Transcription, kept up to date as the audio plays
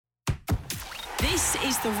This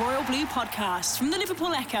is the Royal Blue Podcast from the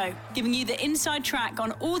Liverpool Echo, giving you the inside track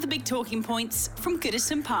on all the big talking points from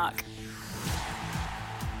Goodison Park.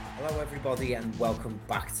 Hello everybody and welcome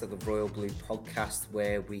back to the Royal Blue Podcast,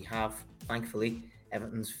 where we have, thankfully,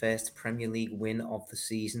 Everton's first Premier League win of the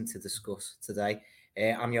season to discuss today.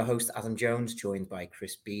 I'm your host Adam Jones, joined by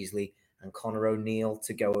Chris Beasley and Connor O'Neal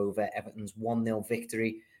to go over Everton's 1-0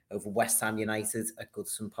 victory over West Ham United at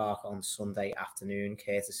Goodison Park on Sunday afternoon,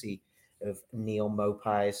 courtesy of Neal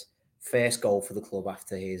Maupay's first goal for the club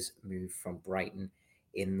after his move from Brighton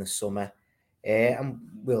in the summer. And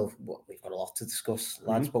we've got a lot to discuss,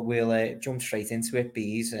 lads, but we'll jump straight into it,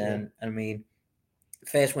 Bees. I mean,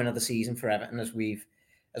 first win of the season for Everton, as we've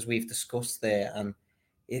discussed there, and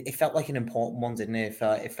it felt like an important one, didn't it?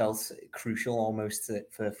 It felt crucial almost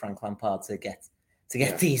for Frank Lampard to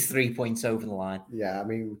get these 3 points over the line. Yeah, I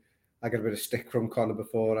mean, I got a bit of stick from Connor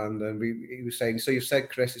beforehand, and he was saying, so you said,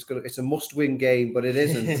 Chris, it's a must-win game, but it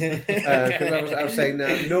isn't. Because I was saying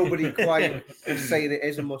that nobody quite was saying it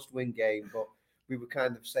is a must-win game, but we were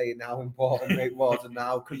kind of saying how important it was and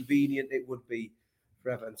how convenient it would be for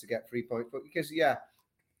Everton to get 3 points. But because,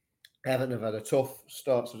 Everton have had a tough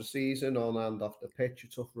start to the season on and off the pitch, a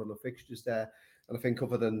tough run of fixtures there. And I think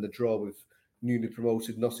other than the draw with newly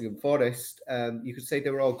promoted Nottingham Forest, you could say they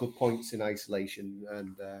were all good points in isolation,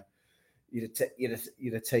 and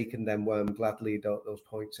you'd have taken them gladly, those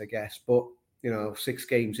points, I guess. But 6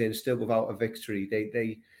 games in, still without a victory,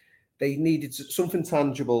 they needed something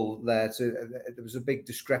tangible there. There was a big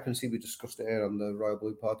discrepancy. We discussed it here on the Royal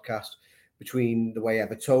Blue Podcast between the way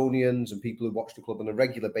Evertonians and people who watch the club on a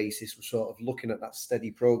regular basis were sort of looking at that steady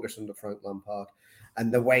progress under Frank Lampard,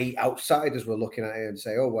 and the way outsiders were looking at it and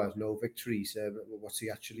say, "Oh, well, there's no victories. What's he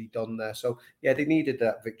actually done there?" So yeah, they needed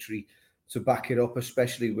that victory to back it up,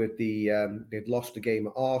 especially with they'd lost a game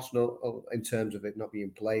at Arsenal in terms of it not being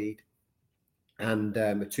played, and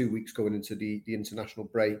 2 weeks going into the international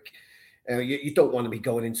break. You don't want to be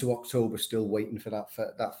going into October still waiting for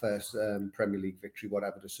that first Premier League victory,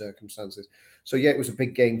 whatever the circumstances. So yeah, it was a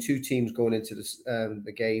big game. 2 teams going into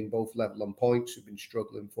the game, both level on points, who've been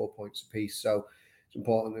struggling 4 points apiece. So it's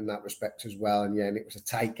important in that respect as well. And it was a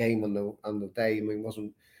tight game on the day. I mean, it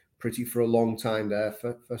wasn't pretty for a long time there.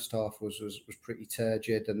 First half was pretty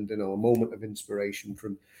turgid, and a moment of inspiration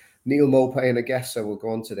from Neal Maupay, and I guess so we'll go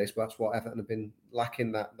on to this, but that's what Everton have been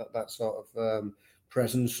lacking, that sort of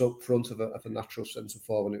presence up front of a natural centre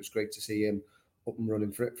forward, and it was great to see him up and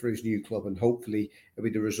running for his new club, and hopefully it'll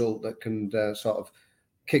be the result that can sort of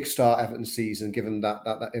kickstart Everton's season, given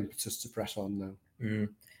that impetus to press on now.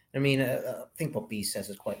 I mean, I think what B says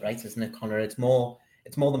is quite right, isn't it, Connor? It's more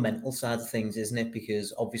the mental side of things, isn't it?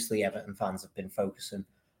 Because obviously Everton fans have been focusing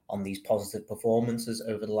on these positive performances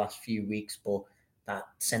over the last few weeks, but that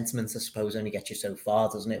sentiment, I suppose, only gets you so far,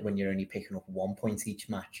 doesn't it, when you're only picking up 1 point each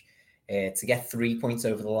match? To get 3 points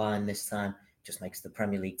over the line this time just makes the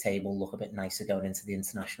Premier League table look a bit nicer going into the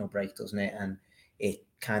international break, doesn't it? And it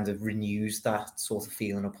kind of renews that sort of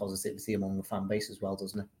feeling of positivity among the fan base as well,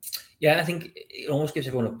 doesn't it? Yeah, I think it almost gives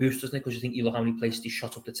everyone a boost, doesn't it? Because you think you look how many places they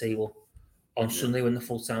shot up the table on Sunday when the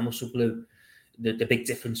full time whistle blew. The big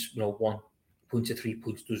difference, 1 point to 3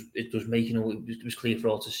 points it does make, it was clear for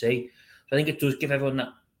all to see. So I think it does give everyone that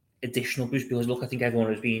additional boost, because look, I think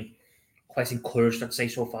everyone has been quite encouraged, I'd say,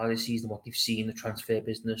 so far this season, what they've seen, the transfer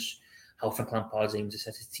business, how Frank Lampard's aimed to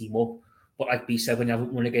set his team up. But like B said, when you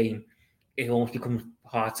haven't won a game, it almost becomes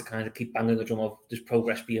hard to kind of keep banging the drum of there's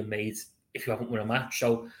progress being made if you haven't won a match.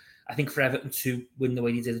 So I think for Everton to win the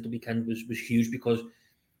way they did at the weekend was huge, because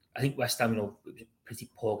I think West Ham, it was a pretty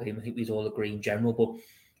poor game. I think we'd all agree in general,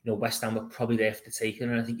 but West Ham were probably there for the taking.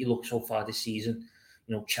 And I think you look so far this season,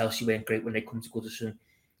 Chelsea weren't great when they come to Goodison.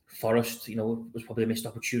 Forest, was probably a missed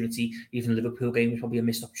opportunity. Even the Liverpool game was probably a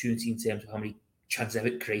missed opportunity in terms of how many chances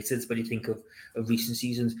Everton created when you think of recent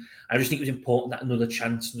seasons. I just think it was important that another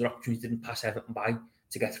opportunity didn't pass Everton by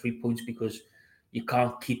to get 3 points, because you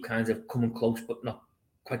can't keep kind of coming close but not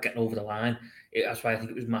quite getting over the line. That's why I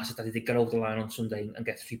think it was massive that they did get over the line on Sunday and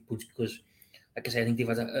get 3 points, because, like I say, I think they've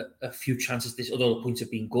had a few chances. Although the points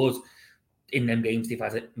have been good, in them games they've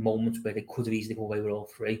had moments where they could have easily come away with all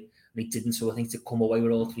 3, and they didn't. So I think to come away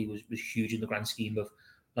with all 3 was huge in the grand scheme of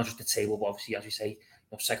not just the table, but obviously, as you say,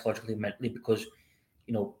 psychologically, mentally, because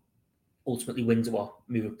ultimately wins are what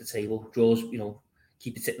move up the table. Draws,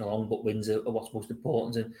 keep it ticking along, but wins are what's most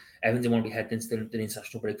important. And Everton didn't want to be heading into the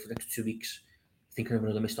international break for the next 2 weeks, thinking of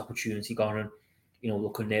another missed opportunity gone, and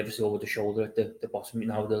looking nervously over the shoulder at the bottom.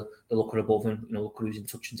 Now they're looking above, and look who's in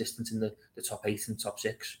touch and distance in the top 8 and top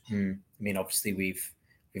 6. I mean, obviously we've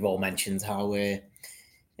all mentioned how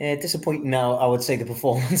disappointing now I would say the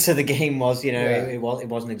performance of the game was. It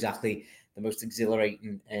wasn't exactly the most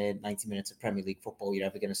exhilarating 90 minutes of Premier League football you're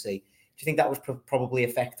ever going to see. Do you think that was probably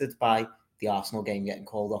affected by the Arsenal game getting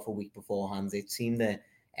called off a week beforehand? It seemed that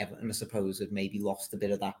Everton, I suppose, had maybe lost a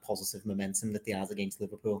bit of that positive momentum that they had against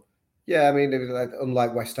Liverpool. Yeah, I mean, it was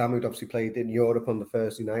unlike West Ham, who'd obviously played in Europe on the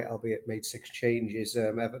Thursday night, albeit made 6 changes.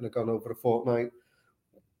 Everton had gone over a fortnight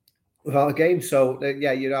without a game. So,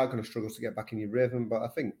 yeah, you are going to struggle to get back in your rhythm. But I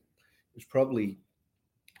think it's probably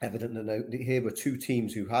evident that here were 2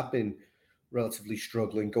 teams who had been relatively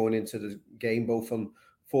struggling going into the game, both on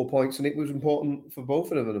 4 points. And it was important for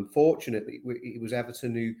both of them. And unfortunately, it was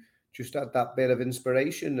Everton who just had that bit of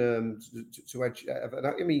inspiration to edge.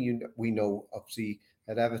 I mean, we know, obviously,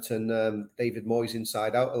 at Everton, David Moyes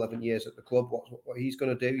inside out, 11 years at the club. What he's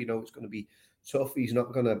going to do, it's going to be tough. He's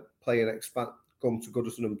not going to come to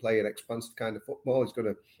Goodison and play an expansive kind of football. He's going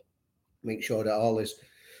to make sure that all his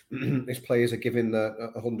players are giving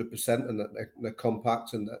the 100% and that they're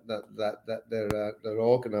compact and that they're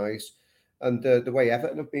organised. And the way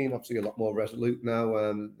Everton have been, obviously, a lot more resolute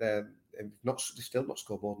now. They've still not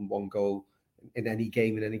scored more than 1 goal in any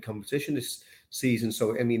game in any competition this season.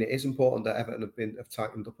 So I mean, it is important that Everton have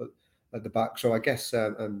tightened up at the back. So I guess I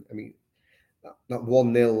mean that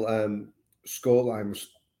 1-0 scoreline was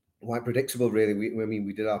quite predictable, really.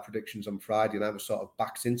 We did our predictions on Friday, and I was sort of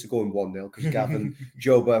backed into going 1-0 because Gav and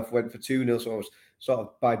Joe both went for 2-0, so I was sort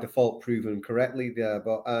of by default proven correctly there.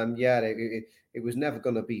 But it was never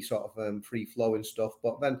going to be sort of free flowing stuff.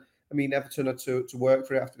 But then, I mean, Everton had to work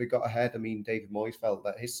for it after they got ahead. I mean, David Moyes felt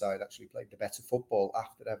that his side actually played the better football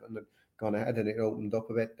after Everton had gone ahead, and it opened up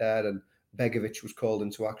a bit there. And Begovic was called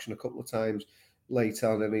into action a couple of times late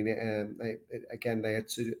on. I mean, again, they had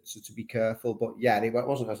to be careful. But yeah, it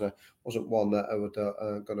wasn't one that I would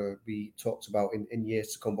going to be talked about in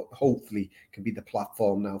years to come. But hopefully, can be the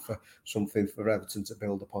platform now for something for Everton to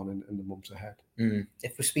build upon in the months ahead.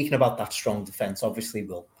 If we're speaking about that strong defence, obviously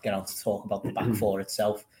we'll get on to talk about the back four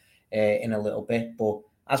itself in a little bit. But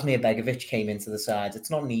Asmir Begovic came into the side. It's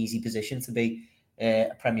not an easy position to be a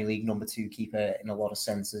Premier League number 2 keeper in a lot of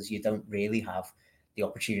senses. You don't really have the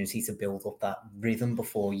opportunity to build up that rhythm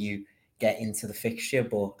before you get into the fixture.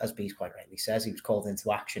 But as Bees quite rightly says, he was called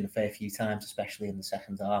into action a fair few times, especially in the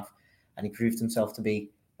second half. And he proved himself to be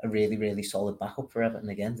a really, really solid backup for Everton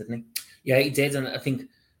again, didn't he? Yeah, he did. And I think,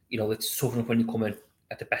 it's tough enough when you come in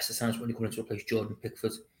at the best of times, when you come in to replace Jordan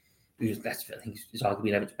Pickford, who's I think is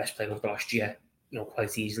arguably Everton's best player of the last year,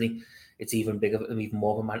 quite easily. It's even bigger and even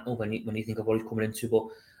more of a mantle when you think of what he's coming into. But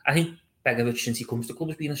I think Begovic, since he comes to the club,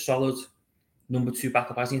 has been a solid number 2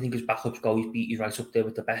 backup. I think his backups go, he's right up there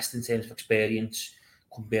with the best in terms of experience,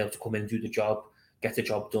 be able to come in and do the job, get the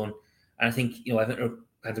job done. And I think, Everton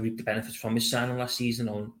had to reap the benefits from his signing last season.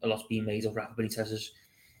 On a lot's being made of Rafa Benitez's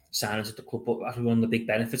signings at the club, but I think one of the big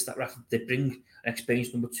benefits that Rafa did bring an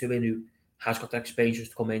experienced number 2 in who has got the experience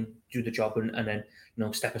just to come in, do the job, and then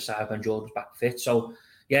step aside when Jordan's back fit. So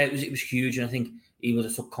yeah, it was huge, and I think he would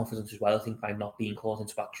have took confidence as well. I think by not being called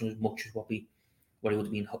into action as much as what he would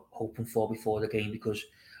have been hoping for before the game, because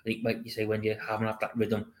I think, like you say, when you haven't had that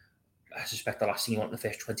rhythm, I suspect the last thing you want in the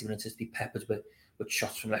first 20 minutes is to be peppered with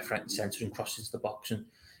shots from left, right, and centre and crosses into the box. And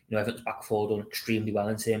Everton's back four done extremely well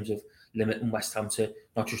in terms of limiting West Ham to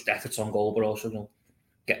not just efforts on goal, but also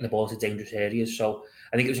getting the ball to dangerous areas. So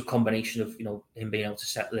I think it was a combination of him being able to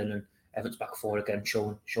settle in and Everton's back four again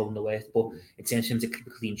showing the way. But in terms of him to keep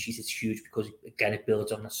a clean sheet, it's huge because again it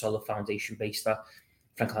builds on a solid foundation base that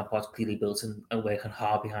Frank Lampard's clearly built and working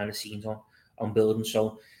hard behind the scenes on building.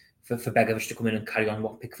 So for Begovic to come in and carry on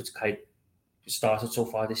what Pickford's started so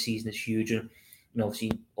far this season is huge. And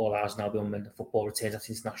obviously all eyes now be on when the football returns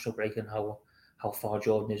after international break and how far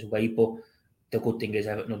Jordan is away. But the good thing is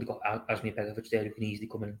Everton they've got Asmir Begovic there who can easily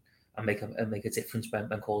come in and make a difference when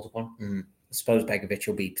called upon. I suppose Begovic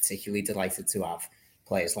will be particularly delighted to have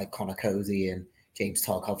players like Conor Cody and James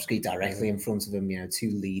Tarkowski directly in front of him. 2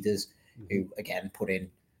 leaders who again put in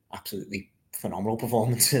absolutely phenomenal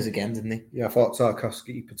performances again, didn't they? Yeah, I thought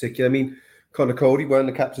Tarkowski in particular. I mean, Conor Cody wearing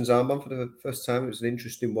the captain's armband for the first time. It was an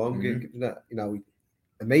interesting one.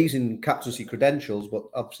 Amazing captaincy credentials, but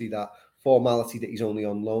obviously that formality that he's only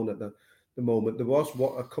on loan at the moment. There was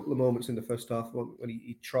a couple of moments in the first half when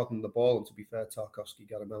he trod on the ball, and to be fair, Tarkowski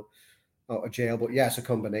got him out of jail. But yeah, it's a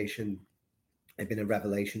combination. They've been a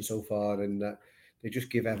revelation so far, and they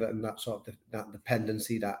just give Everton that sort of that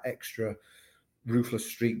dependency, that extra ruthless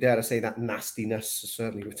streak. Dare I say that nastiness?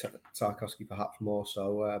 Certainly with Tarkowski, perhaps more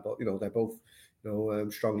so. But they're both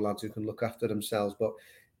strong lads who can look after themselves. But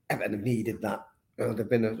Everton have needed that. They've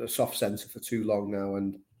been a soft centre for too long now,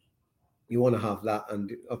 and you want to have that.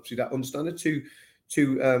 And obviously that understanding two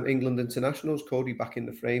two England internationals. Cody back in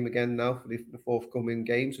the frame again now for the forthcoming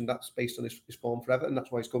games, and that's based on his form for Everton.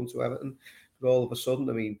 That's why he's come to Everton. But all of a sudden,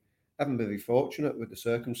 I mean, haven't been very fortunate with the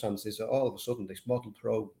circumstances that all of a sudden this model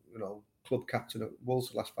pro, club captain at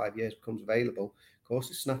Wolves the last 5 years becomes available. Of course,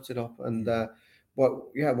 he snapped it up, and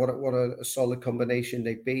what a solid combination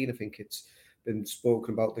they've been. I think it's been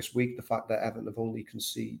spoken about this week, the fact that Everton have only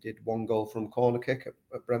conceded 1 goal from corner kick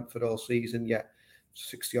at Brentford all season, yet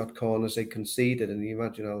 60 odd corners they conceded, and you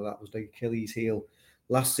imagine how that was the Achilles heel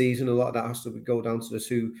last season. A lot of that has to go down to the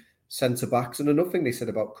two centre backs. And another thing they said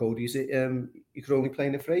about Cody is he could only play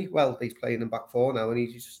in a free. Well, he's playing in back four now, and he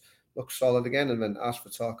just looks solid again. And then as for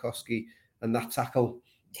Tarkowski and that tackle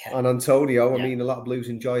on Antonio, I mean, a lot of Blues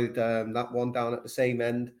enjoyed that one down at the same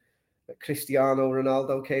end. Cristiano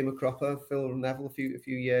Ronaldo came a cropper. Phil Neville a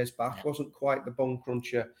few years back wasn't quite the bone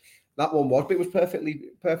cruncher that one was, but it was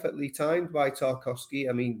perfectly timed by Tarkowski.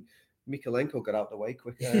 I mean, Mikalenko got out the way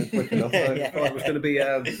quick enough. I thought it was going to be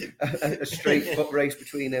a straight foot race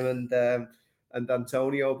between him and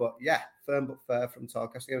Antonio, but firm but fair from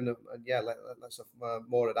Tarkowski, and let's have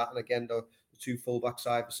more of that. And again, the two fullbacks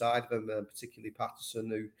side by side of him, particularly Patterson,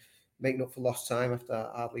 who making up for lost time after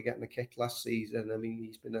hardly getting a kick last season. I mean,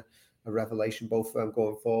 he's been a revelation both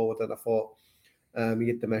going forward, and I thought he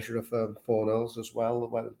hit the measure of 4-0s as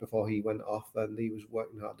well before he went off, and he was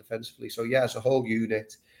working hard defensively. So as a whole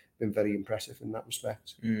unit, been very impressive in that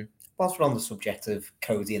respect. Whilst we're on the subject of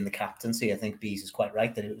Cody and the captaincy, I think Bees is quite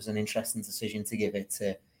right that it was an interesting decision to give it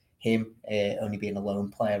to him, only being a lone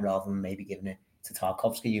player, rather than maybe giving it to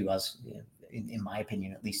Tarkowski, who has, in my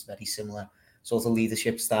opinion, at least very similar sort of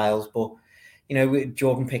leadership styles. But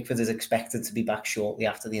Jordan Pickford is expected to be back shortly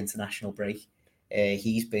after the international break.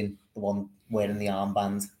 He's been the one wearing the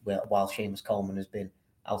armband, while Seamus Coleman has been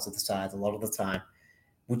out of the side a lot of the time.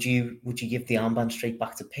 Would you give the armband straight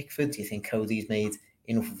back to Pickford? Do you think Cody's made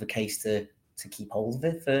enough of a case to keep hold of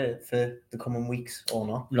it for the coming weeks, or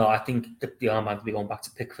not? No, I think the armband will be going back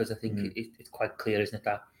to Pickford. I think it's quite clear, isn't it,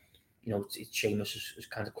 that it's Seamus as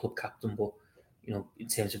kind of club captain, but in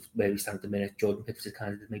terms of where we stand at the minute, Jordan Pickford is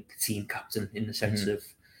kind of the team captain, in the sense of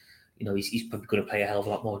he's probably going to play a hell of a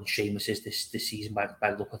lot more than Seamus is this season by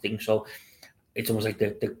the look of things. So it's almost like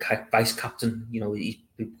the vice captain. He's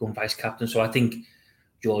become vice captain. So I think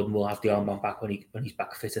Jordan will have the armband back when he's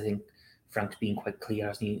back fit. I think Frank's been quite clear,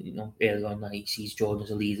 hasn't he? Early on that he sees Jordan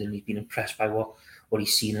as a leader, and he's been impressed by what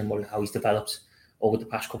he's seen and how he's developed over the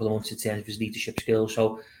past couple of months in terms of his leadership skills.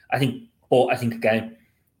 So I think again,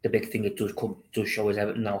 the big thing it does show is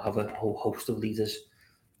Everton now have a whole host of leaders.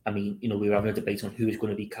 I mean, we were having a debate on who is going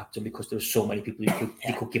to be captain, because there were so many people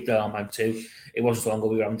who could give their armband to. It wasn't so long ago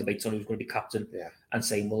we were having debates on who was going to be captain, and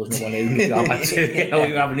saying, well, there's no one who can give the armband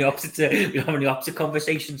to. We were having the opposite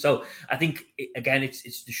conversation. So I think again,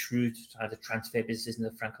 it's the shrewd kind of transfer business, isn't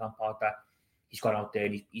it, Frank Lampard, that he's gone out there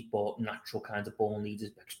and he's bought natural kinds of ball leaders,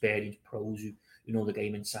 experienced pros who know the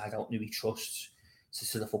game inside out, who he trusts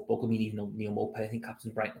to the football. I mean, even Neal Maupay, I think, captain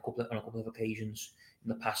Brighton on a couple of occasions in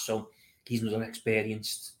the past. So he's another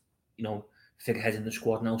experienced, figurehead in the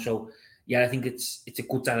squad now. So I think it's a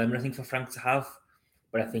good dilemma, I think, for Frank to have.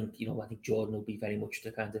 But I think Jordan will be very much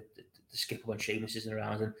the kind of the skipper when Seamus isn't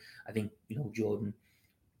around, and I think Jordan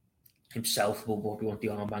himself will want the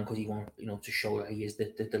armband because he wants to show that he is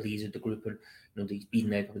the leader of the group, and he's been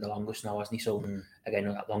there for the longest now, hasn't he? So again,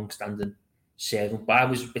 that long-standing servant. But I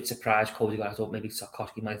was a bit surprised Cody got it. I thought maybe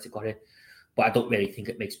Tarkowski might have got it, but I don't really think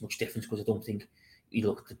it makes much difference, because I don't think you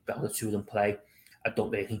look at how the two of them play. I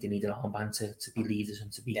don't really think they need an armband to be leaders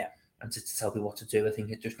and to be and to tell people what to do. I think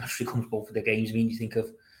it just naturally comes both of the games. I mean, you think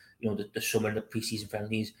of the summer and the pre-season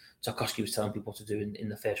friendlies. Tarkowski was telling people what to do in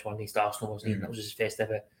the first one against Arsenal, wasn't he? And that was his first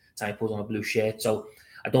ever time he put on a blue shirt. So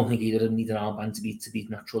I don't think either of them need an armband to be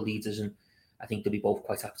natural leaders, and I think they'll be both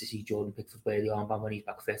quite happy to see Jordan Pickford wear the armband when he's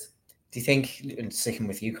back fit. Do you think, and sticking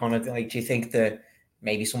with you, Connor, do you think that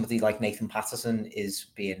maybe somebody like Nathan Patterson is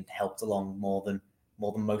being helped along more than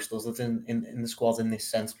most others in the squad in this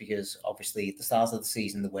sense? Because obviously at the start of the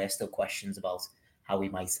season there were still questions about how we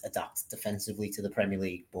might adapt defensively to the Premier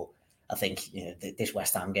League, but I think this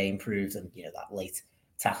West Ham game proved, and that late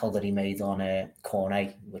tackle that he made on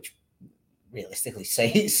Cornet, which realistically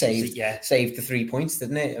saved the 3 points,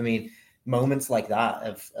 didn't it? I mean, moments like that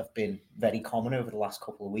have been very common over the last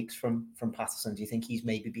couple of weeks from Patterson. Do you think he's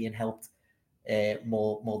maybe being helped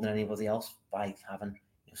more than anybody else by having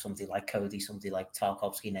somebody like Cody, somebody like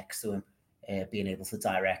Tarkowski next to him, being able to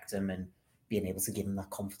direct him and being able to give him that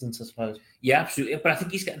confidence, I suppose? Yeah, absolutely. But I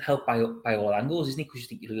think he's getting helped by all angles, isn't he? Because you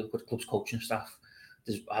think you look at the club's coaching staff,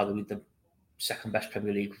 there's arguably the second best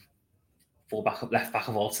Premier League left back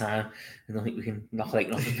of all time. I don't think we can knock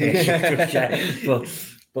Leighton off the pitch just yet.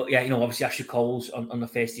 But yeah, obviously Ashley Cole's on the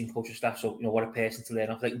first team coaching staff, so what a person to learn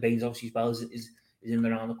off. Leighton Baines obviously as well is in and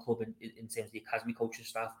around the club in terms of the academy coaching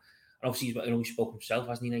staff. And obviously he's spoke himself,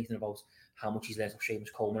 hasn't he, Nathan, about how much he's learned off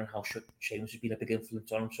Seamus Coleman and how Seamus has been a big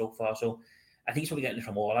influence on him so far. So I think he's probably getting it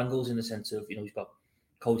from all angles in the sense of, he's got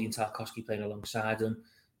Cody and Tarkowski playing alongside him.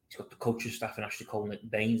 He's got the coaching staff and Ashley Cole and Leighton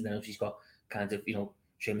Baines. Then he's got kind of,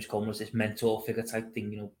 Seamus Coleman as this mentor figure type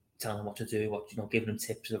thing, telling him what to do, giving him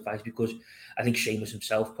tips and advice, because I think Seamus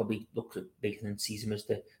himself probably looks at Nathan and sees him as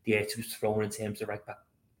the heir to his throne in terms of right back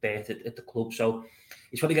berth at the club. So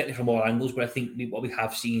he's probably getting it from all angles, but I think what we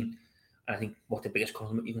have seen, and I think what the biggest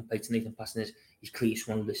compliment you can pay to Nathan Paston is he's clearly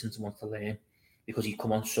someone who listens and wants to learn, because he's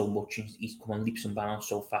come on so much and he's come on leaps and bounds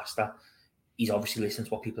so fast that he's obviously listened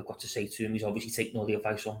to what people have got to say to him. He's obviously taken all the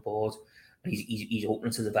advice on board, and he's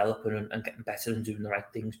open to developing and getting better and doing the right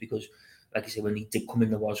things, because like I say, when he did come in,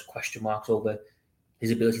 there was question marks over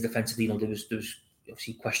his ability defensively. There was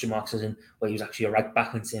obviously question marks as in where he was actually a right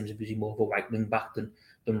back in terms of was he more of a right wing back than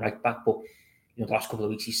right back. But the last couple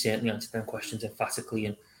of weeks he's certainly answered them questions emphatically,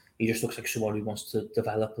 and he just looks like someone who wants to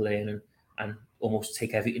develop, learn, and almost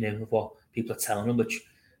take everything in with what people are telling him, which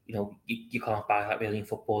you can't buy that really in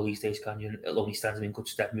football these days, can you? It only stands him in good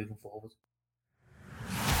stead moving forward.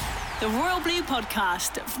 The Royal Blue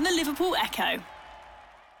Podcast from the Liverpool Echo.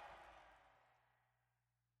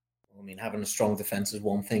 I mean, having a strong defence is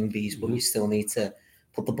one thing, Bees, but you still need to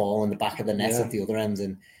put the ball in the back of the net at the other end.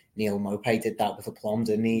 And Neal Maupay did that with aplomb,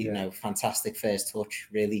 didn't he? Fantastic first touch.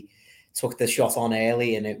 Really took the shot on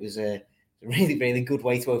early, and it was a really, really good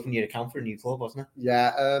way to open your account for a new club, wasn't it?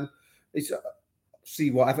 Yeah. It's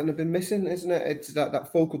see what Everton have been missing, isn't it? It's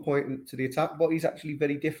that focal point to the attack, but he's actually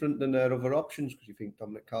very different than their other options, because you think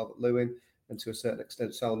Dominic Calvert-Lewin and to a certain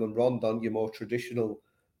extent Salman Rondon, your more traditional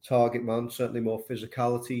target man, certainly more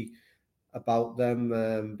physicality about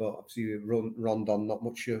them, but obviously Rondon not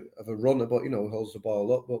much of a runner, but holds the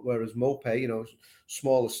ball up. But whereas Maupay,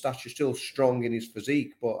 smaller stature, still strong in his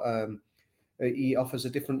physique, but he offers a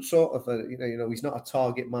different sort of he's not a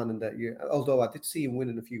target man. And that although I did see him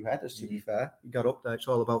winning a few headers, to be fair, he got up there. It's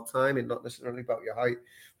all about timing, not necessarily about your height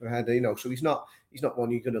or header. So he's not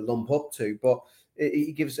one you're going to lump up to, but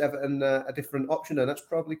he gives Everton a different option, and that's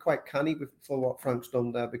probably quite canny for what Frank's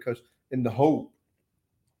done there, because in the hope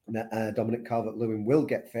that Dominic Calvert-Lewin will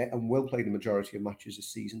get fit and will play the majority of matches this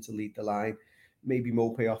season to lead the line, maybe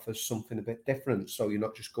Maupay offers something a bit different. So you're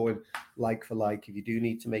not just going like for like if you do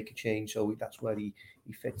need to make a change. So that's where he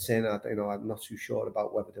fits in. I'm not too sure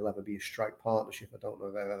about whether there'll ever be a strike partnership. I don't know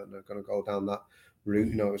if they're going to go down that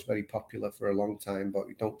route. It was very popular for a long time, but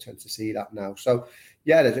we don't tend to see that now. So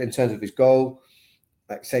yeah, in terms of his goal,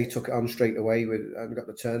 like say, took it on straight away and got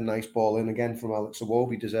the turn. Nice ball in again from Alex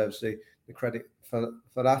Iwobi. Deserves the credit for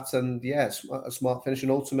that. And yeah, a smart finish.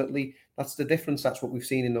 And ultimately, that's the difference. That's what we've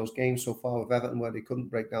seen in those games so far with Everton, where they couldn't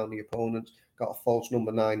break down the opponent. Got a false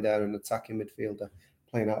number 9 there, an attacking midfielder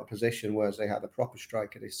playing out of position, whereas they had a proper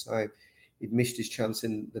striker this time. He'd missed his chance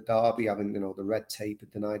in the derby, having the red tape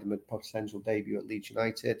had denied him a potential debut at Leeds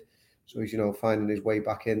United. So he's finding his way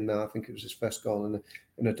back in now. I think it was his first goal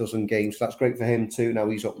in a dozen games. So that's great for him too. Now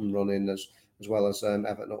he's up and running as well as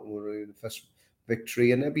Everton up and running the first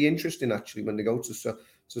victory. And it'll be interesting actually when they go to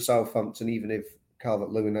Southampton, even if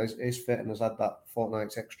Calvert-Lewin is fit and has had that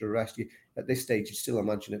fortnight's extra rest. At this stage, you still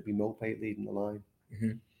imagine it'd be Maupay leading the line.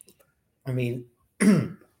 Mm-hmm. I mean,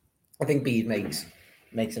 I think Bede makes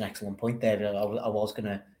an excellent point there. I was going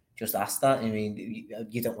to just ask that. I mean,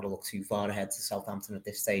 you don't want to look too far ahead to Southampton at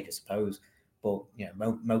this stage, I suppose. But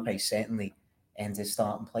Maupay certainly ends his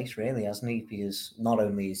starting place, really, hasn't he? Because not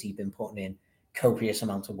only has he been putting in copious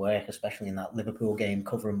amount of work, especially in that Liverpool game,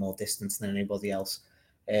 covering more distance than anybody else.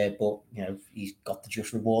 But he's got the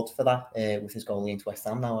just reward for that with his goal into West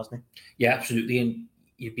Ham now, hasn't he? Yeah, absolutely. And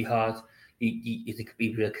you'd be hard. You think it'd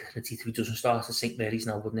be real if he doesn't start to St Mary's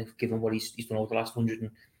now, wouldn't it? Given what he's done over the last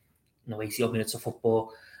 180 odd minutes of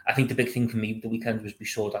football. I think the big thing for me the weekend was we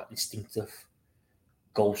saw that instinctive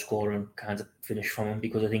goal scoring kind of finish from him,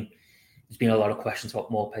 because I think there's been a lot of questions about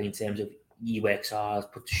Maupay in terms of he works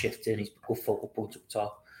hard, puts the shift in, he's a good focal point up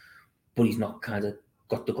top, but he's not kind of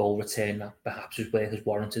got the goal return that perhaps his work is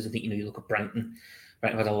warranted. I think, you look at Brighton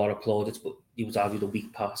had a lot of plaudits, but he would argue the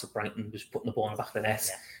weak part of Brighton was putting the ball in the back of the net,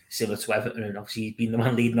 similar to Everton, and obviously he's been the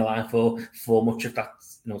man leading the line for much of that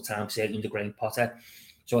time, certainly under Graham Potter.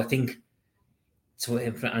 So I think to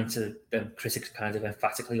him to answer them critics kind of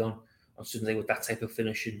emphatically on Sunday with that type of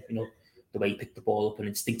finish and the way he picked the ball up and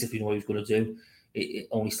instinctively knew what he was going to do, it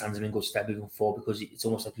only stands him in good stead moving forward, because it's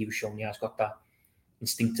almost like he was showing he has got that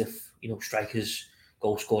instinctive, strikers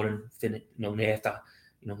goal scoring, nerve that,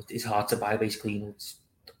 it's hard to buy basically. It's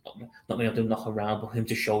not many of them knock around, but him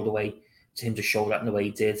to show that in the way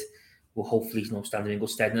he did, will hopefully standing in good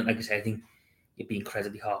stead. And like I said, I think you'd be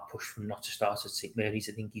incredibly hard pushed from not to start at St Mary's.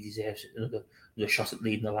 I think he deserves another shot at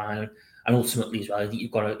leading the line, and ultimately as well, I think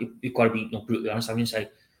you've got to be brutally honest. I mean, say,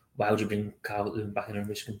 why would you bring Calvert-Lewin back in and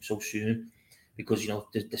risk him so soon? Because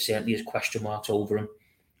there certainly is question marks over him,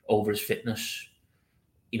 over his fitness.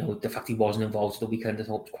 The fact he wasn't involved at the weekend, I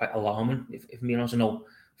thought was quite alarming. If me and I know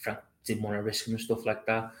Frank didn't want to risk him and stuff like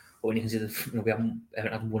that, but when you consider we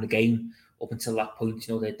haven't won a game up until that point,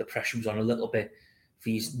 the pressure was on a little bit for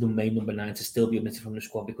his main number 9 to still be omitted from the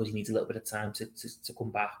squad because he needs a little bit of time to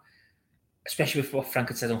come back. Especially with what Frank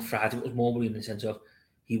had said on Friday, it was more worrying in the sense of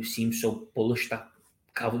he seemed so bullish that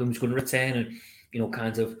Calvert-Lewin was going to return and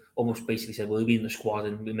kind of almost basically said, well, he'll be in the squad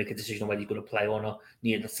and we'll make a decision on whether he's going to play or not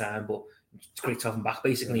near the time, but it's great to have him back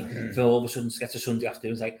basically. Mm-hmm. So all of a sudden, get to Sunday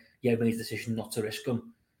afternoon, it's like, yeah, we made a decision not to risk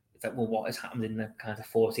him. It's like, well, what has happened in the kind of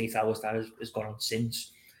 48 hours that has gone on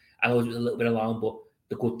since? I was a little bit alarmed, but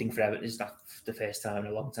the good thing for Everton is that for the first time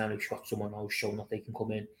in a long time, they've got someone who's shown that they can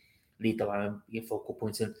come in, lead the line, get focal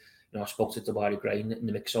points. And I spoke to Tabari Gray in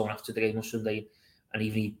the mix zone after the game on Sunday, and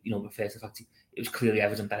even he, referred to the fact it was clearly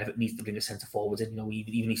evident that Everton needs to bring a centre forward in.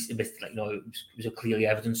 Even he admitted it was a clearly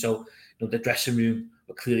evident. So the dressing room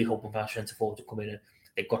were clearly hoping for a centre forward to come in, and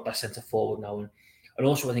they've got that centre forward now. And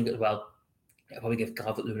also I think as well, I'll probably give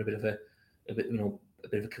Calvert-Lewin a bit of a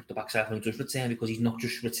kick the backside when he does return, because he's not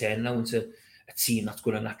just returning now into a team that's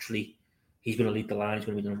going to naturally, he's going to lead the line, he's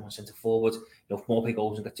going to be the number 1 centre forward. If Maupay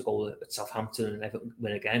goes and gets a goal at Southampton and Everton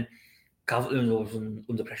win again, Calvert-Lewin is always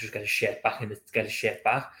under pressure to get his shirt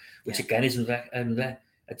back, which again is another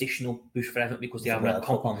additional boost for Everton, because they haven't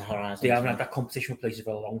had that competition with places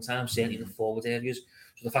for a long time, certainly in the forward areas.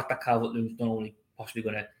 So the fact that Calvert-Lewin is not only possibly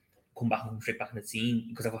going to come back and come straight back in the team,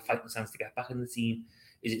 because have a fighting chance to get back in the team,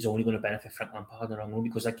 it's only going to benefit Frank Lampard in the long run,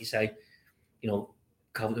 because like you say,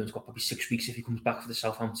 Calvert-Lewin's got probably 6 weeks if he comes back for the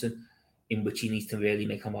Southampton, in which he needs to really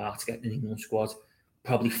make a mark to get in the England squad.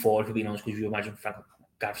 Probably 4 if you're being honest, because you imagine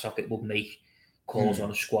Gareth Southgate would make calls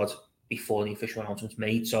on a squad before the official announcement's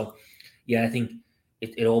made. So, yeah, I think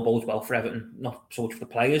it all bodes well for Everton, not so much for the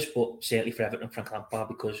players, but certainly for Everton and Frank Lampard,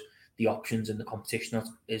 because the options and the competition that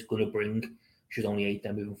is going to bring should only aid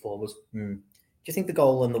them moving forward. Do you think the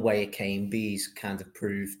goal and the way it came, Bees, kind of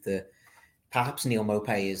proved that perhaps Neal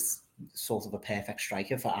Maupay is sort of a perfect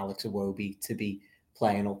striker for Alex Iwobi to be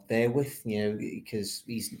playing up there with, because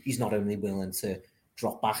he's not only willing to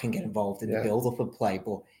drop back and get involved in the build-up of play,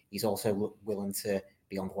 but he's also willing to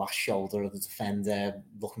be on the last shoulder of the defender,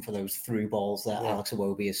 looking for those through balls that Alex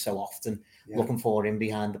Iwobi is so often looking for in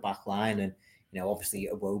behind the back line. And, obviously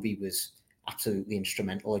Iwobi was absolutely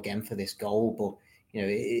instrumental again for this goal, but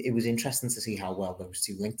it was interesting to see how well those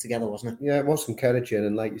two linked together, wasn't it? Yeah, it was encouraging.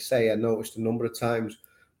 And like you say, I noticed a number of times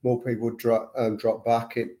Maupay would drop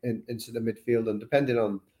back into the midfield, and depending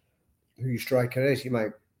on who your striker is, you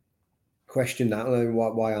might question that.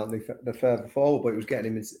 Why aren't they further forward? But it was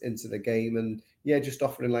getting him into the game, and just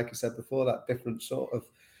offering, like I said before, that different sort of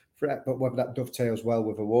threat. But whether that dovetails well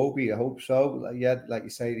with Iwobi, I hope so. Like you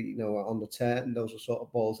say, on the turn, those are sort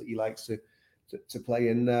of balls that he likes to play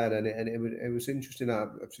in there, and it was interesting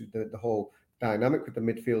the whole dynamic with the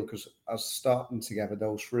midfield, because as starting together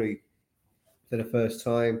those three for the first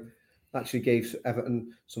time actually gave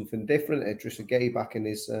Everton something different. Idrissa Gueye back in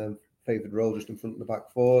his favoured role just in front of the back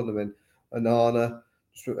four, and then Onana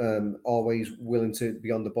always willing to be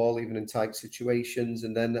on the ball even in tight situations,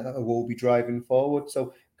 and then Iwobi driving forward. So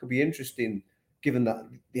it could be interesting given that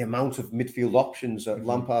the amount of midfield options that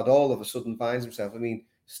Lampard all of a sudden finds himself. I mean,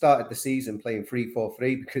 started the season playing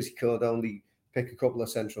 3-4-3 because he could only pick a couple of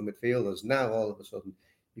central midfielders. Now, all of a sudden,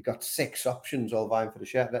 you've got 6 options all vying for the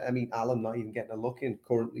shirt. I mean, Alan not even getting a look in,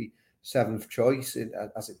 currently 7th choice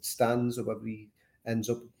as it stands, or whether he ends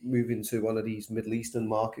up moving to one of these Middle Eastern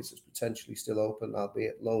markets that's potentially still open,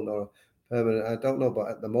 albeit loan or permanent. I don't know, but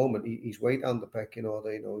at the moment, he's way down the pecking order.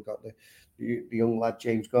 We've got the young lad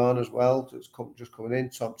James Garner as well, just coming in,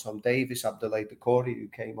 Tom Davis, Abdoulaye Doucouré, who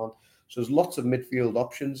came on. So there's lots of midfield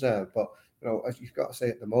options there, but as you've got to say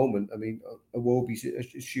at the moment, I mean,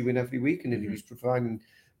 Iwobi's shooing every week, and if he's providing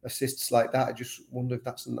assists like that, I just wonder if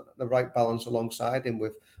that's the right balance alongside him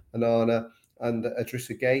with Onana and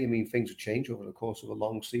Idrissa Gueye. I mean, things have changed over the course of a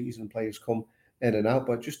long season. Players come in and out,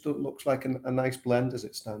 but it just looks like a nice blend as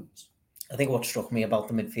it stands. I think what struck me about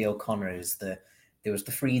the midfield, Connor, is that there was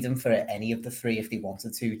the freedom for any of the three, if they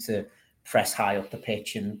wanted to press high up the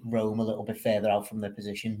pitch and roam a little bit further out from their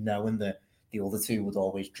position, knowing that the other two would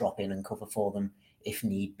always drop in and cover for them if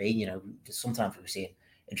need be. Sometimes we've seen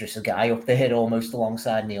Idrissa Gueye up there almost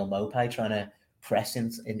alongside Neal Maupay, trying to press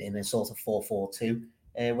in a sort of 4-4-2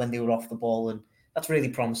 when they were off the ball. And that's really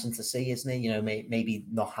promising to see, isn't it? You know, maybe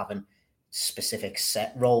not having specific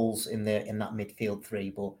set roles in that midfield three,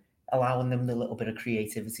 but allowing them a little bit of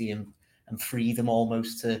creativity and freedom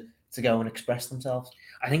almost to go and express themselves.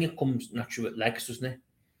 I think it comes naturally with legs, doesn't it?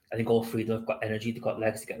 I think all three of them have got energy, they've got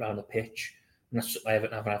legs to get around the pitch. And that's what I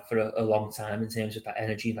haven't had for a long time in terms of that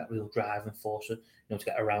energy and that real drive and force, you know, to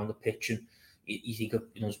get around the pitch. And you think of,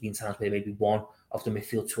 you know, there's been times where maybe one of the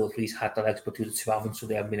midfield 2 or 3's had the legs, but the other 2 haven't, so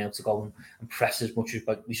they haven't been able to go and press as much as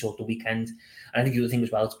we saw at the weekend. And I think the other thing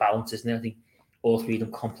as well, it's balance, isn't it? I think all three of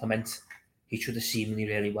them complement each other seemingly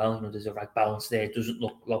really well. You know, there's a right balance there. It doesn't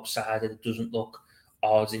look lopsided. It doesn't look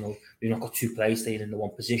odd. You know, we've not got 2 players staying in the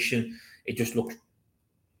one position. It just looks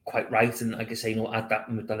quite right. And like I say, you know, add that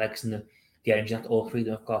with the legs and the energy that all three of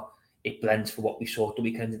them have got, it blends for what we saw at the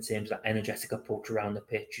weekend in terms of that energetic approach around the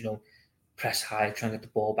pitch, you know, press high, try and get the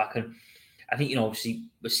ball back. And I think, you know, obviously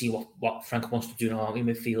we'll see what Frank wants to do now in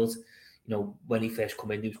midfield. You know, when he first come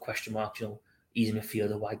in, there was question marks, you know, he's a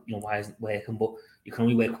midfielder, why isn't it working? But you can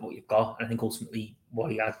only work with what you've got. And I think ultimately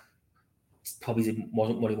what he had probably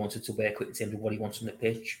wasn't what he wanted to work with in terms of what he wants on the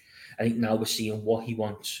pitch. I think now we're seeing what he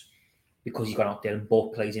wants because he got out there and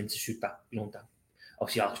both plays in to suit that, you know, that.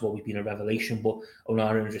 Obviously, Alex Iwobi's been a revelation, but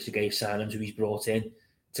Onana and Idrissa Gueye signings who he's brought in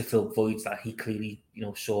to fill voids that he clearly, you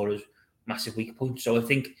know, saw as massive weak points. So I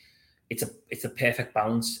think it's a perfect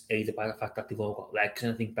balance, aided by the fact that they've all got legs,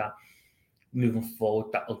 and I think that moving forward,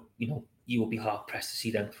 that'll, you know, you will be hard pressed to see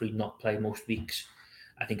them three not play most weeks.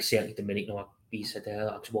 I think certainly the minute, you know, like B said there,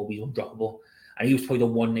 Alex Iwobi's undroppable, and he was probably the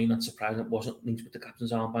one name that's surprising that wasn't linked with the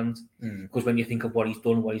captain's armband, because when you think of what he's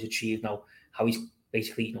done, what he's achieved now, how he's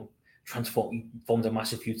basically, you know, formed a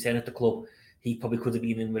massive U-turn at the club, he probably could have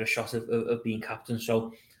been in with a shot of being captain.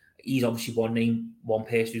 So he's obviously one name, one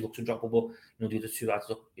person who looks undroppable. You know, the other 2 lads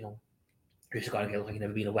look, you know, Chris Garner look like he's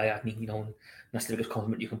never been away, hasn't he? You know, and that's the biggest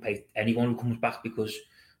compliment you can pay anyone who comes back, because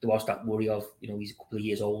there was that worry of, you know, he's a couple of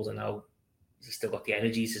years old and now he's still got the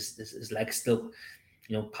energy, his legs still,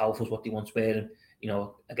 you know, powerful as what he once were. And, you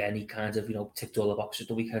know, again, he kind of, you know, ticked all the boxes at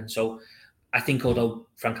the weekend. So I think although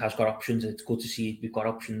Frank has got options, and it's good to see we've got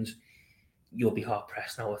options, you'll be hard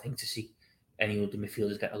pressed now, I think, to see any of the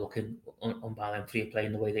midfielders get a look in on Bar them three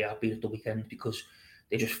playing the way they have been at the weekend, because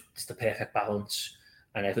it's the perfect balance.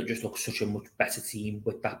 And Everton just looks such a much better team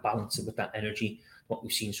with that balance and with that energy, what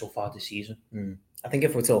we've seen so far this season. I think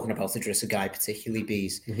if we're talking about Idrissa Gueye particularly,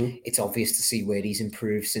 Bees, it's obvious to see where he's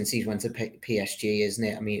improved since he's went to PSG, isn't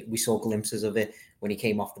it? I mean, we saw glimpses of it when he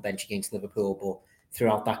came off the bench against Liverpool, but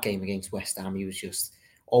throughout that game against West Ham, he was just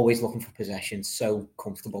always looking for possession, so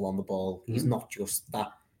comfortable on the ball. He's not just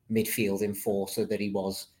that midfield enforcer that he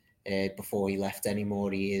was before he left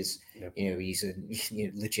anymore. He is, you know, he's a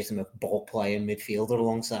legitimate ball playing midfielder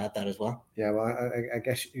alongside that as well. Yeah, well, I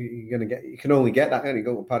guess you can only get that. You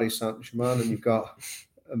go to Paris Saint-Germain and you've got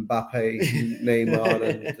Mbappe, Neymar,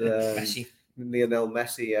 and Messi. Lionel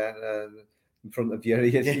Messi, in front of you.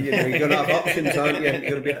 You're going to have options, aren't you?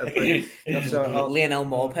 You're going to be Lionel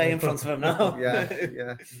Maupay in front of him now. yeah,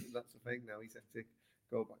 that's the thing now. He's had to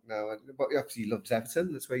go back now, but obviously he loves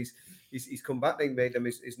Everton. That's why he's come back. They made him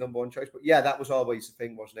his number one choice. But yeah, that was always the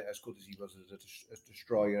thing, wasn't it? As good as he was as a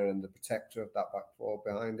destroyer and the protector of that back four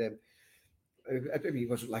behind him, he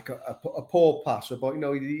wasn't like a poor passer, but you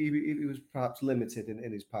know he was perhaps limited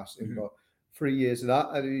in his passing. But 3 years of that,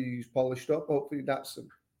 and he's polished up. Hopefully,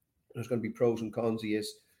 there's going to be pros and cons. He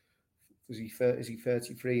is he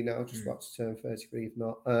 33 now? Just about to turn 33, if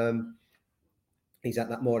not. He's at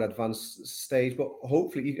that more advanced stage, but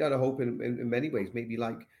hopefully you got to hope in many ways, maybe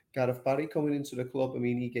like Gareth Barry coming into the club. I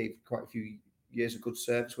mean, he gave quite a few years of good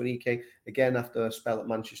service when he came, again, after a spell at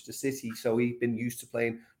Manchester City. So he's been used to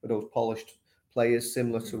playing with those polished players,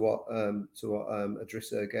 similar to what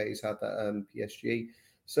Idrissa Gueye had at PSG.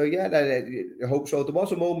 So yeah, I hope so. There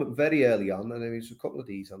was a moment very early on, and there was a couple of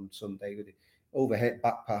these on Sunday with the overhead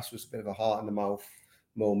back pass was a bit of a heart in the mouth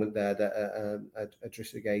moment there that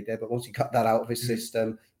Idrissa Gueye did, but once he got that out of his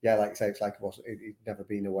system, yeah, like I say, it's like he'd never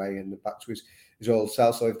been away and back to his old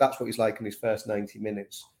self. So if that's what he's like in his first 90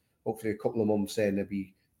 minutes, hopefully a couple of months in, he'll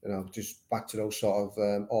be, you know, just back to those sort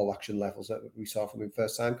of all action levels that we saw from him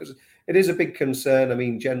first time, because it is a big concern. I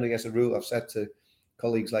mean, generally as a rule, I've said to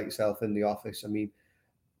colleagues like yourself in the office, I mean,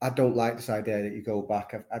 I don't like this idea that you go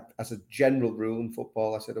back. As a general rule in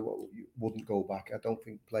football, I said you wouldn't go back. I don't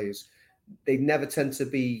think players, they never tend to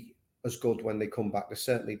be as good when they come back. They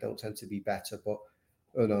certainly don't tend to be better. But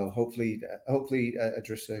hopefully,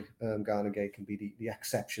 Idrissa Gueye can be the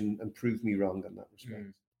exception and prove me wrong in that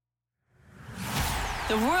respect.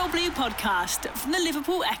 the Royal Blue Podcast from the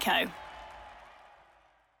Liverpool Echo. I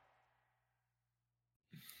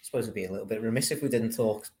suppose it'd be a little bit remiss if we didn't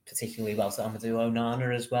talk particularly about Amadou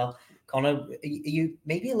Onana as well. Connor, are you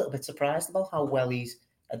maybe a little bit surprised about how well he's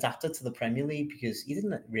adapted to the Premier League? Because he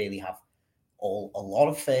didn't really have a lot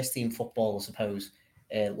of first-team football, I suppose,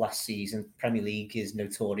 last season. Premier League is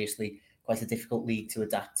notoriously quite a difficult league to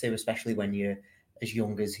adapt to, especially when you're as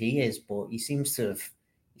young as he is. But he seems to have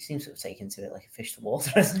taken to it like a fish to water,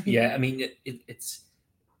 hasn't he? Yeah, I mean, it's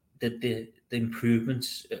the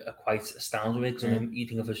improvements are quite astounding. Because you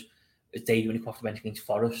think of his debut when he came off the bench against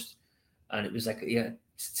Forest, and it was like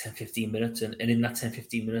 10-15 minutes, and in that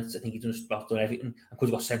 10-15 minutes, I think he's done everything. I could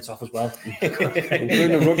have got sent off as well.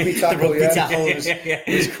 Including the rugby tackle. The rugby tackle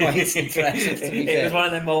was quite impressive. To be fair. It was one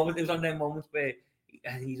of them moments. It was one of them moments where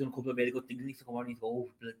I think he's done a couple of really good things. And he come on, and he go,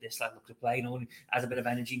 this lad looks to play, you know, and has a bit of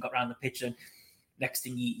energy and got around the pitch. And next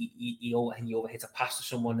thing he overhit a pass to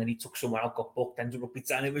someone, then he took someone out, got booked, ends up rugby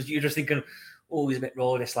tackle. And you're just thinking, oh, he's a bit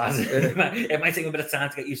raw, this lad. It might take him a bit of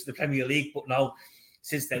time to get used to the Premier League, but no.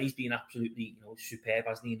 Since then, he's been absolutely, superb,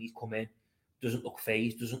 hasn't he? And he's come in, doesn't look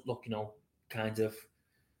phased, doesn't look, kind of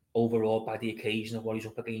overawed by the occasion of what he's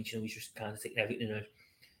up against. He's just kind of taking everything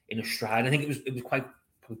in a stride. I think it was quite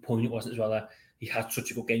poignant, wasn't it, as well, that he had such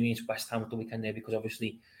a good game against West Ham at the weekend there, because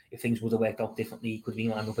obviously, if things would have worked out differently, he could have been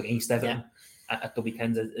lined up against Everton at the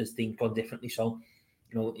weekend as things gone differently. So,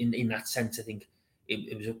 in that sense, I think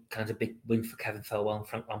it was a kind of big win for Kevin Felwell and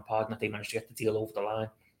Frank Lampard, and that they managed to get the deal over the line,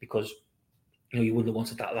 because you wouldn't have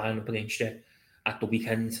wanted that lineup against you at the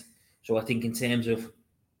weekend. So I think in terms of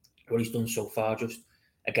what he's done so far, just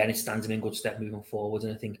again, it stands him in good stead moving forward.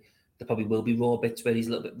 And I think there probably will be raw bits where he's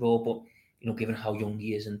a little bit raw, but given how young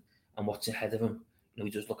he is and what's ahead of him, he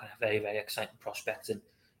does look like a very, very exciting prospect. And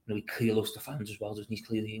he clearly loves the fans as well, doesn't he? He's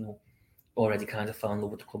clearly already kind of fell in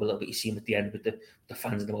love with the club a little bit. You see him at the end with the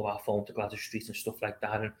fans in the mobile phone to Gladys Street and stuff like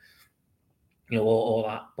that, and all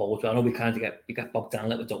that bodes well. I know we kind of get bogged down a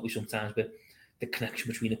little bit, don't we, sometimes, but the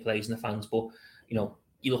connection between the players and the fans. But you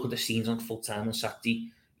look at the scenes on full time on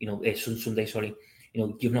Saturday, Sunday, sorry,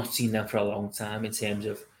 you've not seen them for a long time, in terms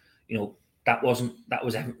of that was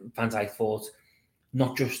Everton fans, I thought,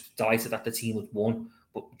 not just delighted that the team had won,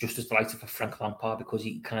 but just as delighted for Frank Lampard, because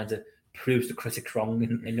he kind of proves the critics wrong,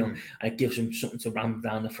 and and it gives him something to ram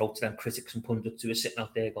down the throat to them critics and pundits who are sitting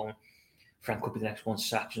out there going, Frank could be the next one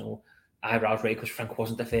sacked. Eyebrows raised because Frank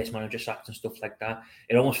wasn't the first manager sacked and stuff like that.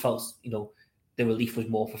 It almost felt the relief was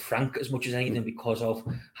more for Frank as much as anything, because of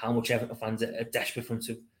how much Everton fans are desperate for him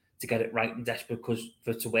to get it right, and desperate for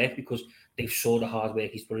it to work, because they saw the hard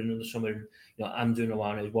work he's put in the summer. And Amadou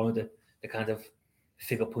Onana is one of the kind of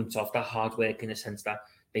figure points of that hard work, in the sense that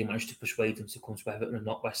they managed to persuade him to come to Everton and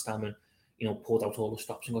not West Ham, and pulled out all the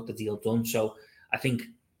stops and got the deal done. So I think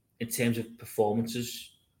in terms of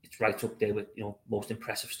performances, it's right up there with most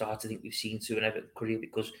impressive starts I think we've seen to an Everton career,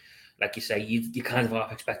 because like you say, you kind of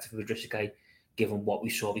half expected for Idrissa Gueye, given what we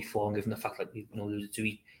saw before, and given the fact that we've alluded to,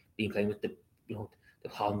 he's been playing with the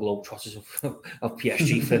Harlem Globetrotters of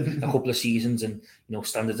PSG for a couple of seasons, and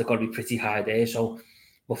standards have got to be pretty high there. So,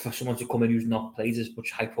 but for someone to come in who's not played as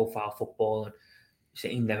much high-profile football, and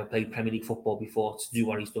he never played Premier League football before, to do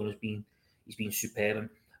what he's done he's been superb, and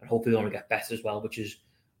hopefully he'll only get better as well, which is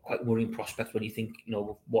quite a worrying prospect when you think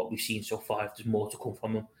what we've seen so far. If there's more to come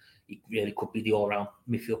from him, he really could be the all-round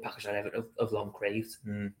midfield package that Everton have long craved.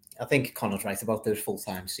 I think Connor's right about those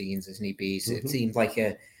full-time scenes, isn't he, Bees? It seemed like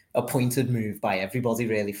a pointed move by everybody,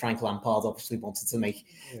 really. Frank Lampard obviously wanted to make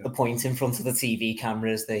the point in front of the TV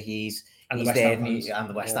cameras that he's there, and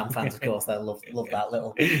the West Ham fans, of course, they love that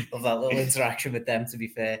little interaction with them, to be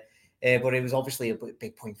fair. But it was obviously a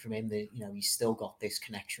big point from him that he's still got this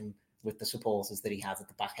connection with the supporters that he had at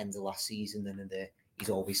the back end of last season, and he's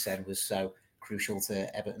always said was so crucial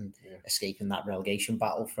to Everton escaping that relegation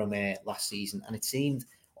battle from last season. And it seemed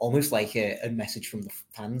almost like a message from the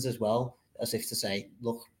fans as well, as if to say,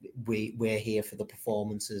 look, we're here for the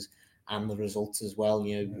performances and the results as well.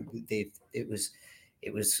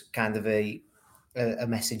 It was kind of a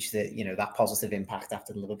message that that positive impact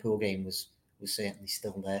after the Liverpool game was certainly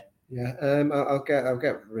still there. Yeah, I'll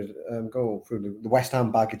go through the West Ham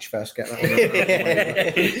baggage first. Get that one.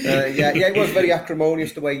 It was very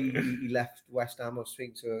acrimonious the way he left West Ham. I was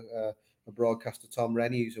speaking to a broadcaster, Tom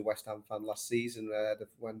Rennie, who's a West Ham fan last season,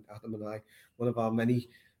 when Adam and I, one of our many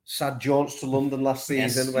sad jaunts to London last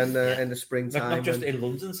season, when in the springtime. Not just in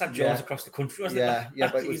London, sad jaunts across the country, wasn't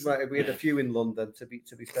it? But we had a few in London. To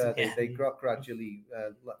be fair, they gradually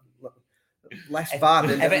less bad.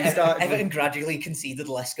 And Everton gradually conceded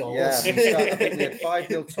less goals. Yeah, I think we had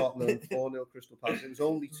 5-0 Tottenham, 4-0 Crystal Palace. It was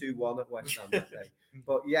only 2-1 at West Ham that day.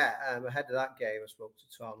 But yeah, ahead of that game, I spoke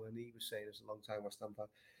to Tom, and he was saying as a long-time West Ham fan,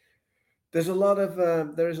 there is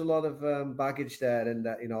a lot of baggage there, in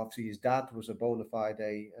that, obviously his dad was a bona fide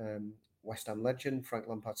West Ham legend, Frank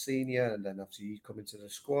Lampard Senior, and then obviously he come into the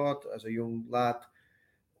squad as a young lad.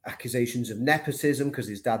 Accusations of nepotism because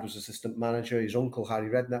his dad was assistant manager, his uncle Harry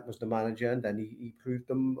Redknapp was the manager, and then he proved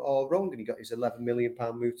them all wrong, and he got his £11 million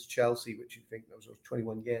move to Chelsea, which you think that was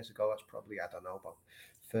 21 years ago. That's probably, I don't know, about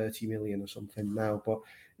 30 million or something now. But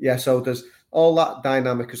yeah, so there's all that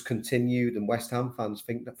dynamic has continued, and West Ham fans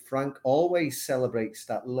think that Frank always celebrates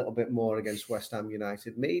that little bit more against West Ham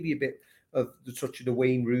United, maybe a bit of the touch of the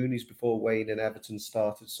Wayne Rooney's before Wayne and Everton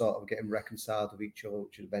started sort of getting reconciled with each other,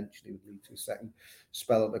 which eventually would lead to a second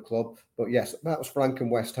spell at the club. But yes, that was Frank and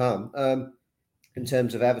West Ham. In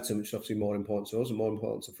terms of Everton, which is obviously more important to us and more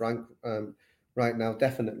important to Frank right now,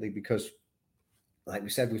 definitely, because like we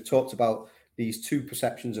said, we've talked about these two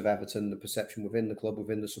perceptions of Everton, the perception within the club,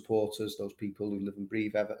 within the supporters, those people who live and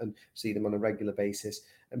breathe Everton, see them on a regular basis,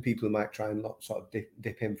 and people who might try and sort of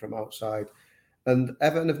dip in from outside. And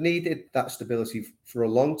Everton have needed that stability for a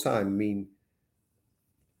long time. I mean,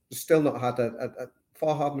 still not had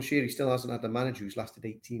Farhad Moshiri still hasn't had a manager who's lasted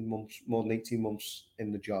 18 months, more than 18 months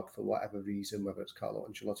in the job for whatever reason, whether it's Carlo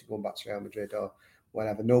Ancelotti going back to Real Madrid or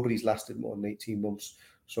whatever. Nobody's lasted more than 18 months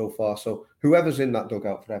so far. So whoever's in that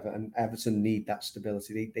dugout for Everton need that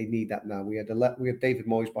stability. They need that now. We had David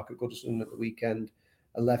Moyes back at Goodison at the weekend,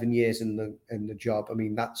 11 years in the job. I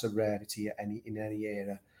mean, that's a rarity in any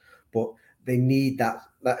era. But they need that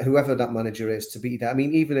whoever that manager is to be there. I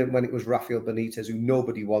mean, even when it was Rafael Benitez, who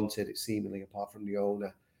nobody wanted, it seemingly, apart from the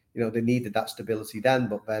owner, they needed that stability then.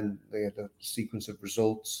 But then they had a sequence of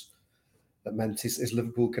results that meant his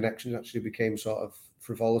Liverpool connection actually became sort of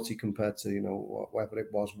frivolity compared to, whatever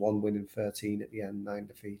it was, 1 win in 13 at the end, 9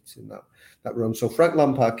 defeats in that run. So Frank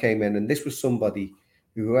Lampard came in, and this was somebody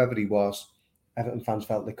who, whoever he was, Everton fans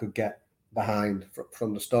felt they could get behind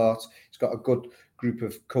from the start. He's got a good group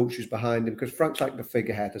of coaches behind him, because Frank's like the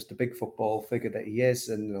figurehead, as the big football figure that he is,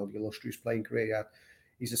 and the illustrious playing career he had.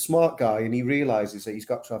 He's a smart guy, and he realises that he's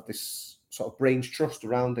got to have this sort of brains trust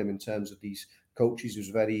around him in terms of these coaches. He was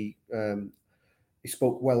very he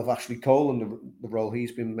spoke well of Ashley Cole and the role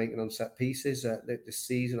he's been making on set pieces this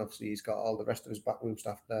season. Obviously, he's got all the rest of his backroom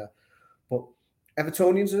staff there. But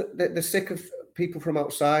Evertonians, they're sick of people from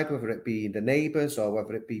outside, whether it be the neighbours or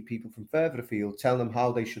whether it be people from further afield, telling them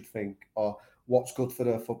how they should think or what's good for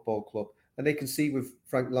their football club. And they can see with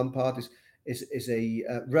Frank Lampard is a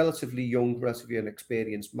relatively young, relatively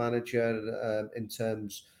inexperienced manager in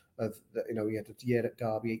terms of, he had a year at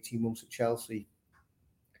Derby, 18 months at Chelsea.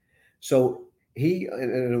 So he,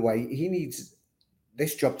 in a way, he needs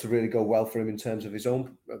this job to really go well for him in terms of his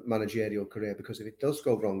own managerial career, because if it does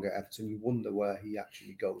go wrong at Everton, you wonder where he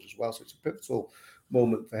actually goes as well. So it's a pivotal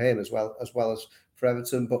moment for him as well as for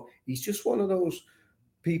Everton. But he's just one of those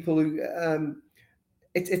people who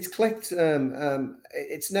it's clicked.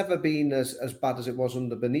 It's never been as bad as it was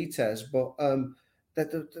under Benitez, but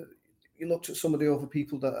you looked at some of the other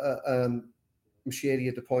people that Moshiri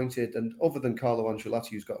had appointed, and other than Carlo Ancelotti,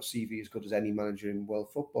 who's got a CV as good as any manager in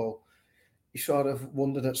world football, you sort of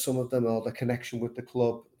wondered at some of them, or the connection with the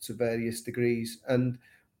club to various degrees. And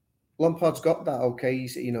Lampard's got that okay.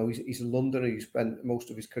 He's a Londoner. He spent most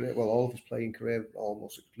of his career, well, all of his playing career,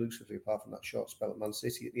 almost exclusively, apart from that short spell at Man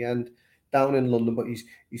City at the end, down in London. But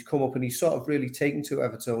he's come up and he's sort of really taken to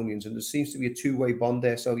Evertonians, and there seems to be a two-way bond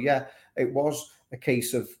there. So yeah, it was a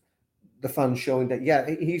case of the fans showing that, yeah,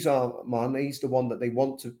 he's our man. He's the one that they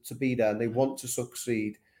want to be there, and they want to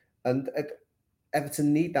succeed. And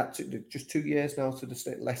Everton need that just 2 years now to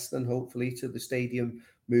the less than, hopefully, to the stadium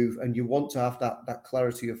move. And you want to have that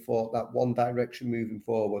clarity of thought, that one direction moving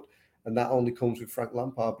forward. And that only comes with Frank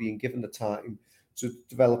Lampard being given the time to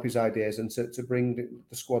develop his ideas and to bring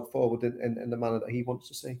the squad forward in the manner that he wants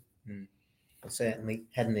to see. Well, certainly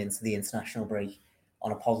heading into the international break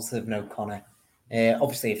on a positive note, Connor.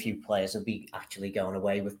 Obviously, a few players will be actually going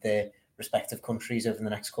away with their respective countries over the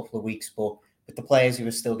next couple of weeks, but with the players who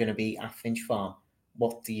are still going to be at Finch Farm,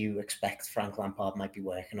 what do you expect Frank Lampard might be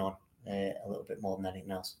working on a little bit more than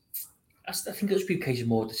anything else? I think it'll be a case of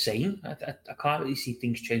more of the same. I can't really see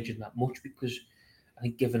things changing that much, because I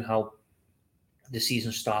think given how the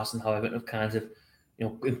season starts and how Everton have kind of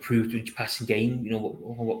improved with each passing game,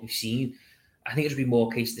 what we've seen, I think it'll be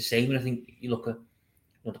more case the same. And I think you look at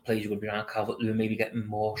the players who are going to be around, Calvert-Lewin maybe getting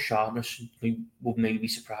more sharpness. We would maybe be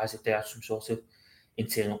surprised if they had some sort of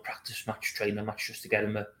internal practice match, training match, just to get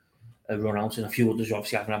him a run out, and a few others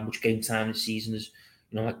obviously haven't had much game time this season. As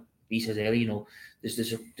you know, like he said earlier, you know,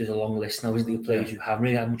 there's a long list now, isn't there, of players who haven't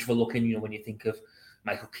really had much of a look in. You know, when you think of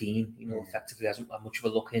Michael Keane, you know, effectively hasn't had much of a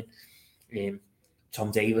look in.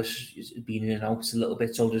 Tom Davis has been in and out a little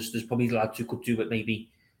bit, so there's probably lads who could do it, maybe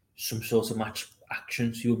some sort of match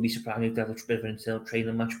action. So you wouldn't be surprised if they had a bit of an internal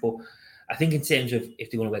training match. But I think in terms of if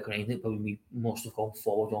they want to work on anything, probably more stuff going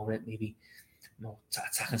forward on it, maybe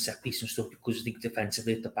attacking set piece and stuff, because I think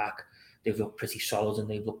defensively at the back they've looked pretty solid and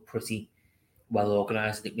they've looked pretty well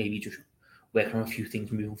organised. I think maybe just working on a few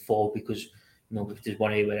things moving forward, because you know, if there's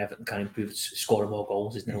one area where Everton can improve, it's scoring more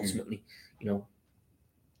goals, isn't it? Ultimately, you know,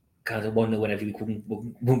 kind of 1-0 every week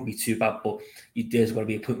wouldn't be too bad, but there's got to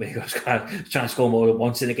be a point where you're trying to score more than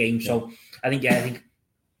once in a game. So I think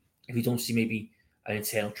if you don't see maybe an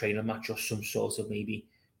internal training match or some sort of maybe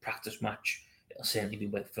practice match, it'll certainly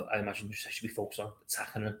be I imagine you should be focused on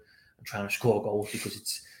attacking and trying to score goals, because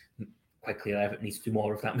it's quite clear Everton needs to do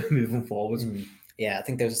more of that moving forward. Yeah, I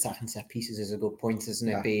think those attacking set pieces is a good point, isn't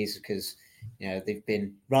it, Bees? Because you know they've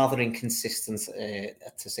been rather inconsistent,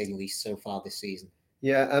 to say the least, so far this season.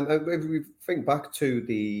 Yeah, if we think back to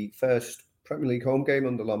the first Premier League home game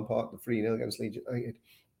under Lampard, the 3-0 against Leeds United,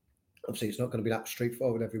 obviously it's not going to be that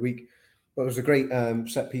straightforward every week, but it was a great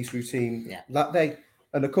set-piece routine that day.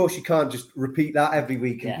 And of course, you can't just repeat that every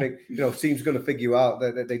week and think, you know, teams are going to figure you out.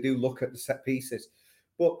 They do look at the set pieces.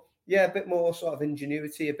 But yeah, a bit more sort of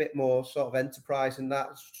ingenuity, a bit more sort of enterprise in that,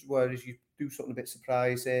 whereas you do something a bit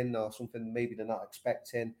surprising or something maybe they're not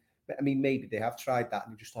expecting. But, I mean, maybe they have tried that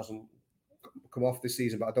and it just hasn't come off this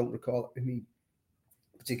season, but I don't recall any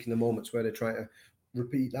particular moments where they're trying to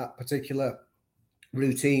repeat that particular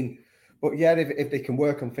routine. But yeah, if they can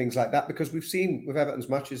work on things like that, because we've seen with Everton's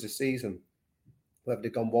matches this season, whether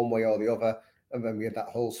they've gone one way or the other, and then we had that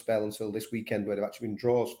whole spell until this weekend where they've actually been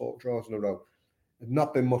 4 draws in a row. There's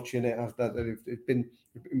not been much in it. It's been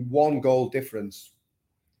one goal difference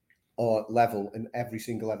or level in every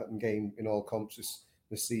single Everton game in all comps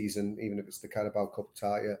this season, even if it's the Carabao Cup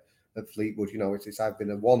tie at Fleetwood. You know, it's either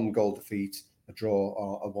been a 1-goal defeat, a draw,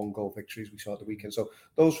 or a 1-goal victory, as we saw at the weekend. So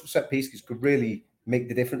those set pieces could really make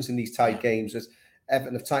the difference in these tight games, as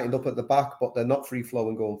Everton have tightened up at the back, but they're not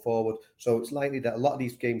free-flowing going forward. So it's likely that a lot of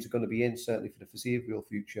these games are going to be in, certainly for the foreseeable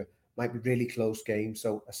future, might be really close games.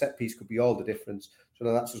 So a set piece could be all the difference. So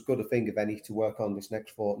that's as good a thing, if any, to work on this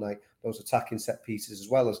next fortnight, those attacking set pieces, as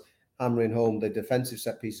well as hammering home the defensive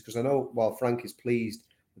set pieces. Because I know while Frank is pleased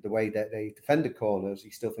with the way that they defended corners,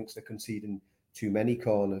 he still thinks they're conceding too many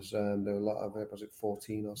corners. There were a lot of, was it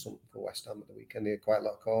 14 or something for West Ham at the weekend? They had quite a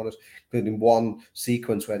lot of corners, including one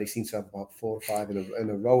sequence where they seem to have about 4 or 5 in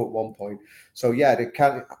a row at one point. So yeah, they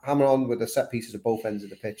can hammer on with the set pieces at both ends of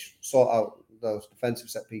the pitch, sort out those defensive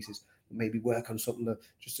set pieces, maybe work on something that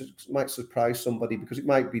just might surprise somebody, because it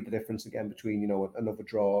might be the difference again between, you know, another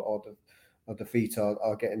draw or defeat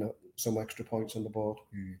or getting some extra points on the board.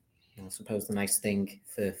 I suppose the nice thing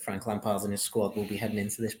for Frank Lampard and his squad will be heading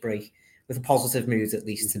into this break with a positive mood, at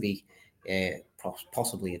least, to be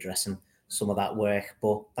possibly addressing some of that work.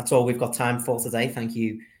 But that's all we've got time for today. Thank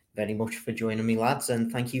you very much for joining me, lads,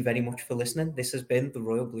 and thank you very much for listening. This has been the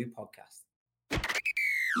Royal Blue Podcast.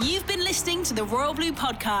 You've been listening to the Royal Blue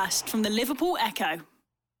Podcast from the Liverpool Echo.